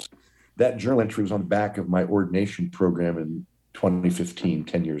walls, that journal entry was on the back of my ordination program in 2015,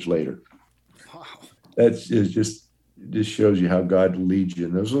 10 years later. Wow. That's just shows you how God leads you.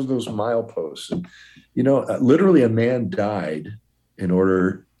 And those mileposts. And, literally a man died in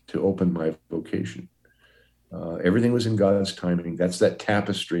order to open my vocation. Everything was in God's timing. That's that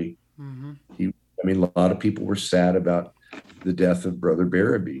tapestry. Mm-hmm. A lot of people were sad about the death of Brother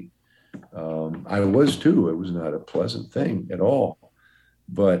Barabee. I was too. It was not a pleasant thing at all.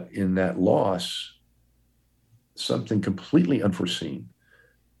 But in that loss, something completely unforeseen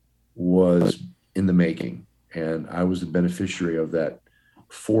was in the making. And I was the beneficiary of that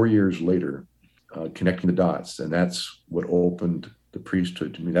 4 years later, connecting the dots. And that's what opened the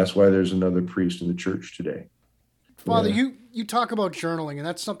priesthood to me. That's why there's another priest in the church today. Father, you talk about journaling, and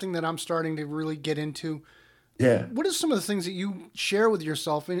that's something that I'm starting to really get into. Yeah. What are some of the things that you share with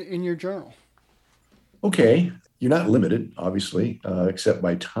yourself in your journal? Okay. You're not limited, obviously, except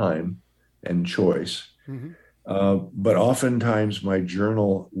by time and choice. Mm-hmm. But oftentimes my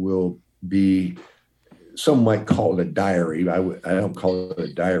journal will be, some might call it a diary. I don't call it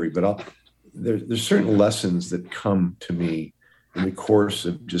a diary, but there's certain lessons that come to me in the course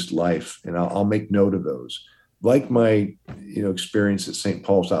of just life, and I'll make note of those. Like my, experience at St.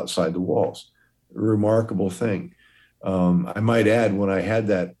 Paul's outside the walls, a remarkable thing. I might add, when I had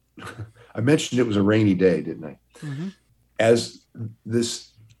that, I mentioned it was a rainy day, didn't I? Mm-hmm. As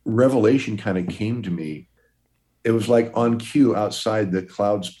this revelation kind of came to me, it was like on cue outside, the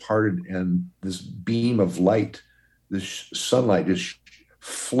clouds parted and this beam of light, this sunlight just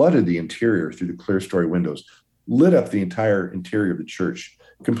flooded the interior through the clerestory windows, lit up the entire interior of the church,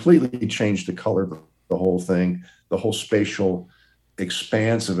 completely changed the color of the whole thing. The whole spatial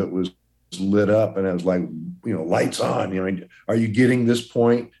expanse of it was lit up, and I was like, lights on. Are you getting this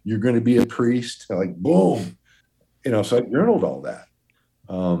point? You're going to be a priest? Like, boom. So I journaled all that.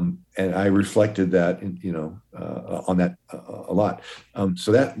 And I reflected that, on that a lot.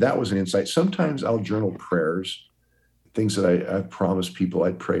 So that was an insight. Sometimes I'll journal prayers, things that I promised people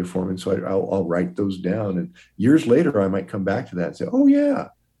I'd pray for them. And so I'll write those down. And years later, I might come back to that and say, oh, yeah,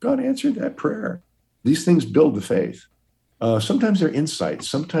 God answered that prayer. These things build the faith. Sometimes they're insights.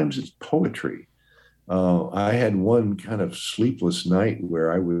 Sometimes it's poetry. I had one kind of sleepless night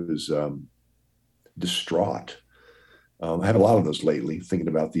where I was distraught. I had a lot of those lately, thinking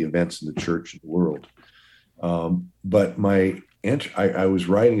about the events in the church and the world. But I was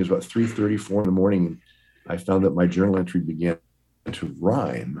writing, it was about 3:30, 4 in the morning, and I found that my journal entry began to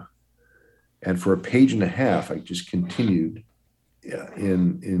rhyme. And for a page and a half, I just continued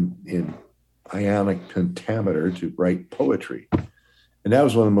in ionic pentameter to write poetry. And that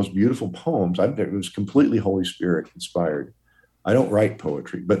was one of the most beautiful poems. It was completely Holy Spirit inspired. I don't write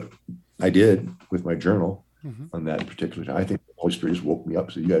poetry, but I did with my journal. Mm-hmm. On that particular time. I think the Holy Spirit just woke me up,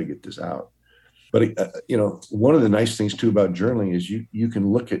 so you got to get this out. But one of the nice things too about journaling is you can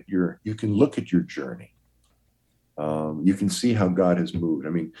look at your journey. You can see how God has moved. I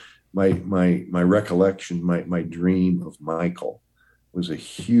mean, my recollection, my dream of Michael was a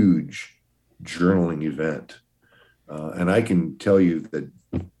huge journaling event, and I can tell you that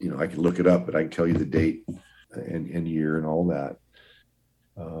I can look it up, but I can tell you the date and year and all that.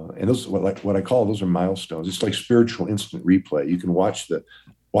 And those, what I call, those are milestones. It's like spiritual instant replay. You can watch the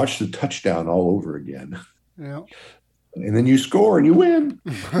touchdown all over again. Yeah. And then you score and you win.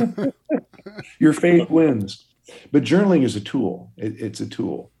 Your faith wins. But journaling is a tool. It's a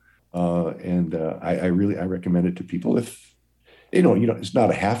tool. And I recommend it to people if, it's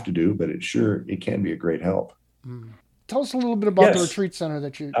not a have to do, but it can be a great help. Tell us a little bit about the Yes. retreat center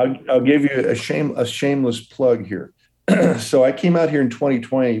that you. I'll give you a shameless plug here. So I came out here in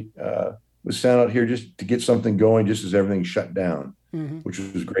 2020, was sent out here just to get something going, just as everything shut down, which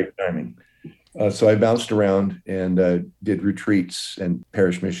was great timing. So I bounced around and did retreats and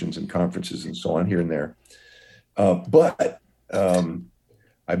parish missions and conferences and so on here and there. But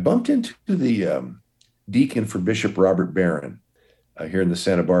I bumped into the deacon for Bishop Robert Barron here in the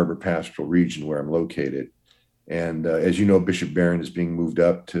Santa Barbara pastoral region where I'm located. And as you know, Bishop Barron is being moved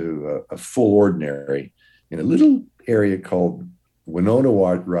up to a full ordinary in a little area called Winona,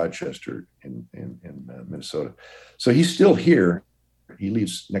 Rochester in Minnesota. So he's still here. He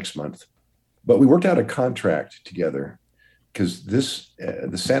leaves next month. But we worked out a contract together because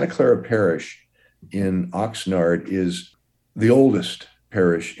the Santa Clara Parish in Oxnard is the oldest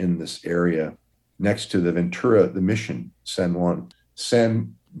parish in this area, next to the Ventura, the mission,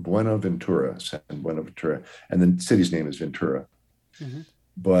 San Buenaventura, and the city's name is Ventura.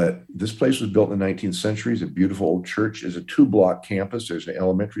 But this place was built in the 19th century. It's a beautiful old church. It's a 2-block campus. There's an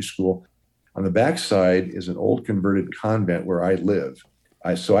elementary school. On the backside is an old converted convent where I live.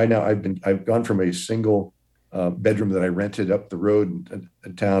 I've gone from a single bedroom that I rented up the road in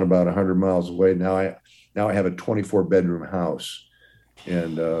a town about 100 miles away. Now I have a 24-bedroom house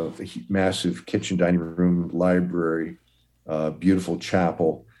and a massive kitchen, dining room, library, beautiful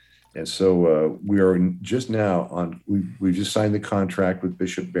chapel. And so we are just now we just signed the contract with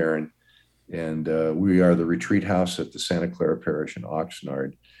Bishop Barron, and we are the retreat house at the Santa Clara Parish in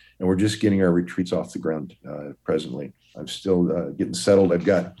Oxnard. And we're just getting our retreats off the ground presently. I'm still getting settled. I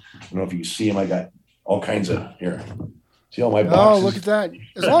don't know if you can see them. I got all kinds of, here. See all my boxes? Oh, look at that.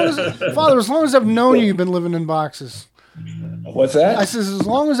 As long as I've known you, you've been living in boxes. What's that? I says, as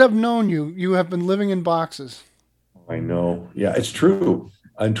long as I've known you, you have been living in boxes. I know. Yeah, it's true.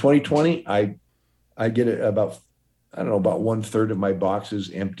 In 2020, I get about 1/3 of my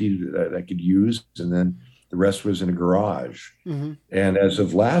boxes empty that I could use. And then the rest was in a garage. And as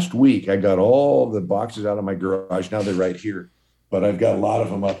of last week, I got all the boxes out of my garage. Now they're right here, but I've got a lot of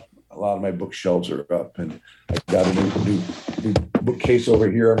them up. A lot of my bookshelves are up, and I've got a new bookcase over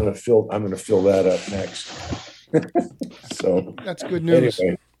here. I'm going to fill that up next. So that's good news.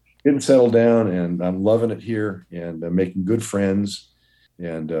 Anyway, getting settled down, and I'm loving it here, and making good friends.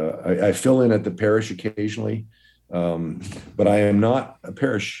 And I fill in at the parish occasionally, but I am not a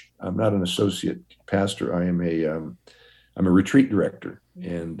parish. I'm not an associate pastor. I'm a retreat director,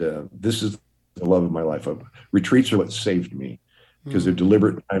 and this is the love of my life. Retreats are what saved me, because they're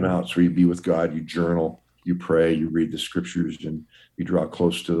deliberate timeouts where you be with God, you journal, you pray, you read the scriptures, and you draw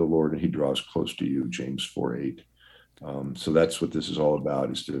close to the Lord, and He draws close to you. James 4:8. So that's what this is all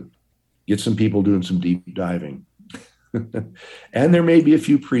about: is to get some people doing some deep diving. And there may be a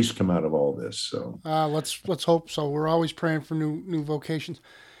few priests come out of all this. So let's hope so. We're always praying for new vocations.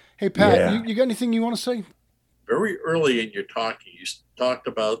 Hey, Pat, you got anything you want to say? Very early in your talking, you talked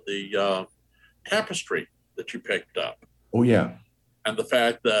about the tapestry that you picked up. Oh, yeah. And the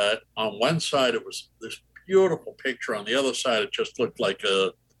fact that on one side it was this beautiful picture, on the other side it just looked like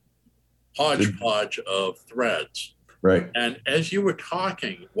a hodgepodge of threads. Right. And as you were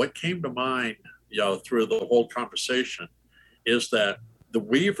talking, what came to mind, through the whole conversation, is that the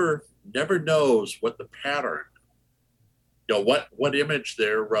weaver never knows what the pattern, what image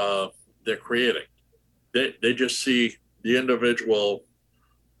they're creating. They just see the individual,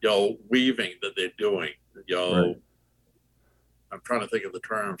 weaving that they're doing. Right. I'm trying to think of the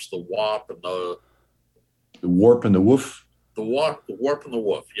terms: the warp and the warp and the woof. The warp and the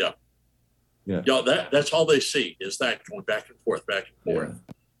woof. Yeah. That's all they see, is that going back and forth. Yeah.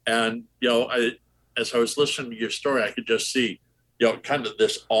 And, as I was listening to your story, I could just see, kind of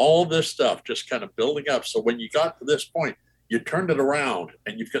all this stuff just kind of building up. So when you got to this point, you turned it around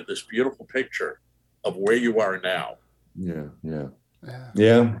and you've got this beautiful picture of where you are now. Yeah.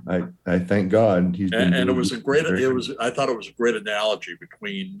 I thank God. And it was I thought it was a great analogy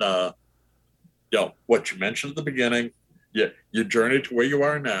between, what you mentioned at the beginning, your journey to where you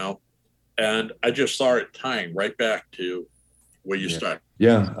are now. And I just saw it tying right back to where you started.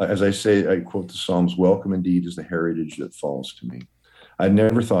 Yeah, as I say, I quote the Psalms, "Welcome indeed is the heritage that falls to me." I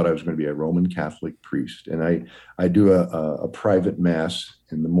never thought I was going to be a Roman Catholic priest. And I do a private mass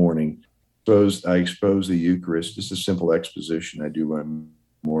in the morning. I expose the Eucharist, just a simple exposition. I do my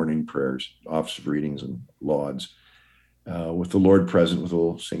morning prayers, office of readings and lauds, with the Lord present with a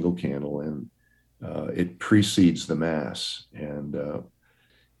little single candle. And it precedes the Mass. And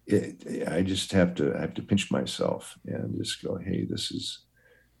I just have to pinch myself and just go, hey,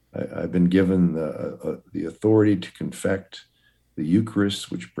 I've been given the authority to confect the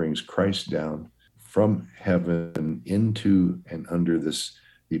Eucharist, which brings Christ down from heaven into and under the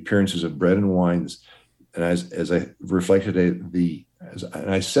appearances of bread and wine. And as I reflected, and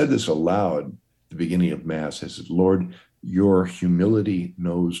I said this aloud at the beginning of Mass, I said, Lord, your humility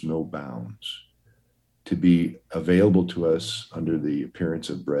knows no bounds, to be available to us under the appearance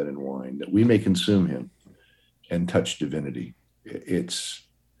of bread and wine, that we may consume him and touch divinity. It's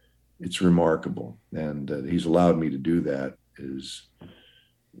remarkable. And he's allowed me to do that.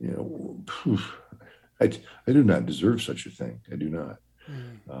 I do not deserve such a thing. I do not.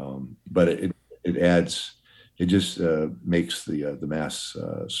 But it adds, it just makes the Mass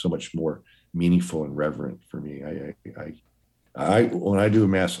so much more meaningful and reverent for me. When I do a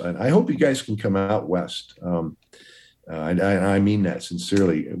Mass, and I hope you guys can come out west. I mean that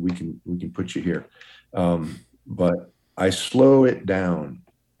sincerely. We can put you here, but I slow it down.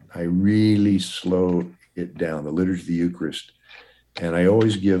 I really slow it down. The Liturgy of the Eucharist, and I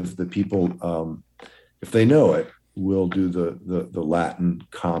always give the people, if they know it, we'll do the Latin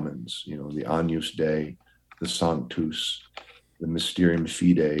commons. The Agnus Dei, the Sanctus, the Mysterium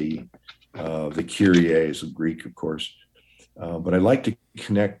Fidei, the Kyrie is Greek, of course. But I like to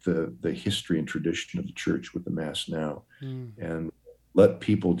connect the history and tradition of the Church with the Mass now, and let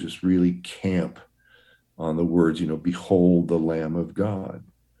people just really camp on the words, behold the Lamb of God.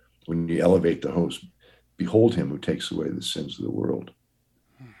 When you elevate the host, behold him who takes away the sins of the world.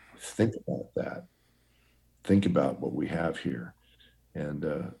 Think about that. Think about what we have here. And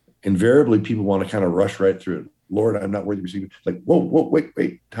invariably, people want to kind of rush right through it. Lord, I'm not worthy to receive it. Like, whoa,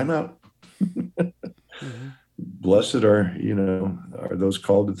 wait, time out. Blessed are those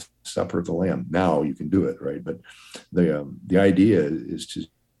called to the supper of the Lamb. Now you can do it, right? But the idea is to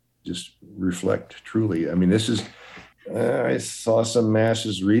just reflect truly. I mean, this is, I saw some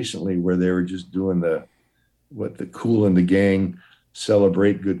Masses recently where they were just doing the Kool and the Gang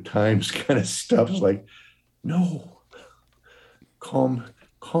celebrate good times kind of stuff. It's like, no, calm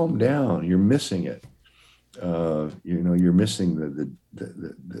down. You're missing it. You're missing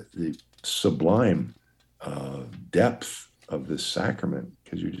the sublime depth of this sacrament,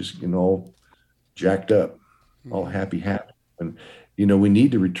 because you're just all jacked up, all happy. And we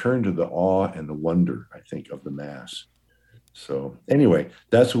need to return to the awe and the wonder, I think, of the Mass. So anyway,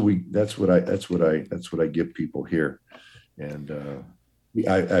 that's what I give people here, and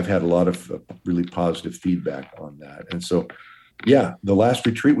I've had a lot of really positive feedback on that. And so, yeah, the last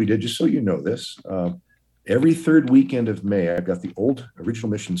retreat we did, just so you know this, every third weekend of May, I've got the old original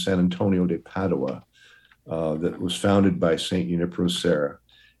mission San Antonio de Padua that was founded by St. Junipero Serra.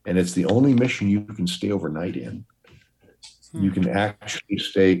 And it's the only mission you can stay overnight in. You can actually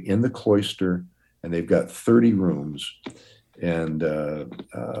stay in the cloister, and they've got 30 rooms. And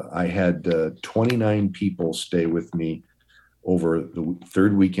I had 29 people stay with me over the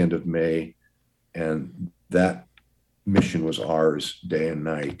third weekend of May. And that mission was ours day and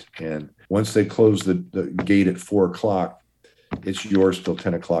night. And once they close the gate at 4:00, it's yours till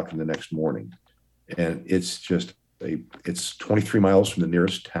 10:00 in the next morning. And it's just it's 23 miles from the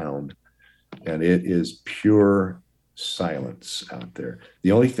nearest town, and it is pure silence out there.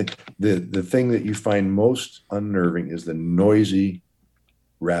 The only thing, the thing that you find most unnerving is the noisy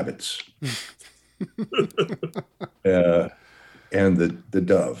rabbits and the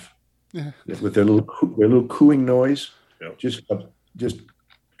dove, with their little cooing noise. Yep. Just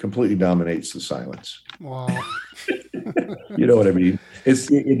completely dominates the silence. Wow. You know what I mean?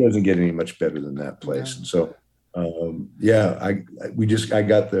 It doesn't get any much better than that place. And so, I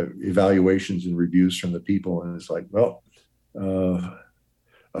got the evaluations and reviews from the people, and it's like, well, a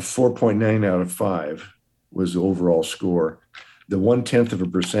 4.9 out of 5 was the overall score. The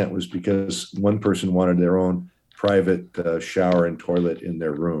 0.1% was because one person wanted their own private shower and toilet in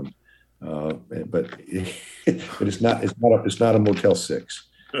their room, but it's not a Motel 6.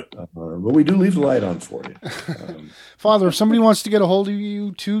 But we do leave the light on for you. Father, if somebody wants to get a hold of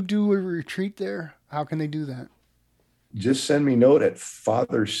you to do a retreat there, how can they do that? Just send me a note at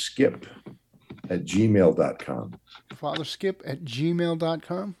fatherskip@gmail.com.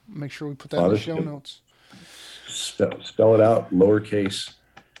 fatherskip@gmail.com. Make sure we put that in the show notes. Spell it out, lowercase,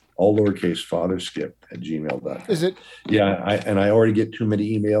 all lowercase, fatherskip@gmail.com. Is it? Yeah, I already get too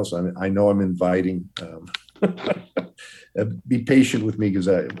many emails. I know I'm inviting. Be patient with me, because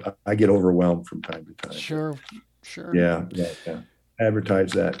I get overwhelmed from time to time. Sure. Yeah.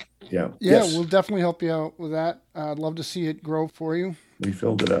 Advertise that. Yeah. Yeah, We'll definitely help you out with that. I'd love to see it grow for you. We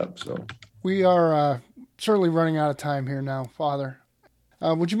filled it up, so. We are certainly running out of time here now, Father.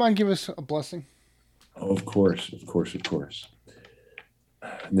 Would you mind giving us a blessing? Oh, of course. In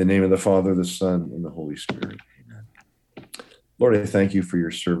the name of the Father, the Son, and the Holy Spirit. Amen. Lord, I thank you for your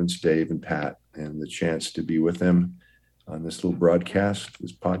servants, Dave and Pat, and the chance to be with them on this little broadcast,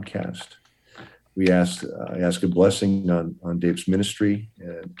 this podcast. I ask a blessing on Dave's ministry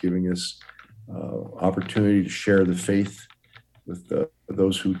and giving us opportunity to share the faith with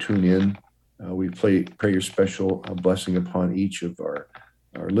those who tune in. We pray your special blessing upon each of our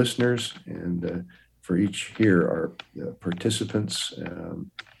listeners, and for each here, our participants,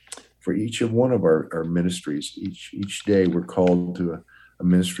 for each of one of our ministries. Each day we're called to a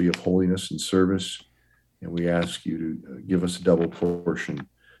ministry of holiness and service, and we ask you to give us a double portion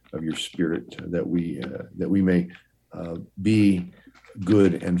of your Spirit, that we may be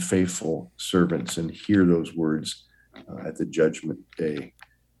good and faithful servants and hear those words at the judgment day,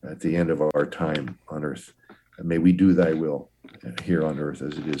 at the end of our time on earth. And may we do thy will here on earth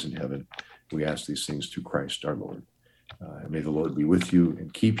as it is in heaven. We ask these things through Christ our Lord. May the Lord be with you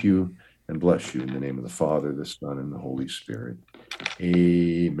and keep you and bless you in the name of the Father, the Son, and the Holy Spirit.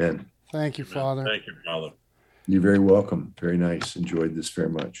 Amen. Thank you, Father. Thank you, Father. You're very welcome. Very nice. Enjoyed this very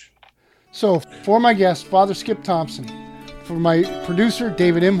much. So, for my guest, Father Skip Thompson, for my producer,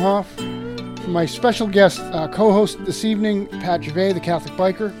 David Imhoff, for my special guest co-host this evening, Pat Gervais, the Catholic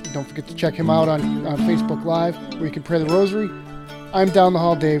Biker. Don't forget to check him out on Facebook Live, where you can pray the rosary. I'm Down the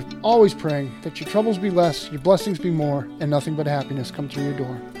Hall Dave, always praying that your troubles be less, your blessings be more, and nothing but happiness come through your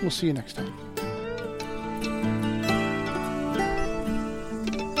door. We'll see you next time.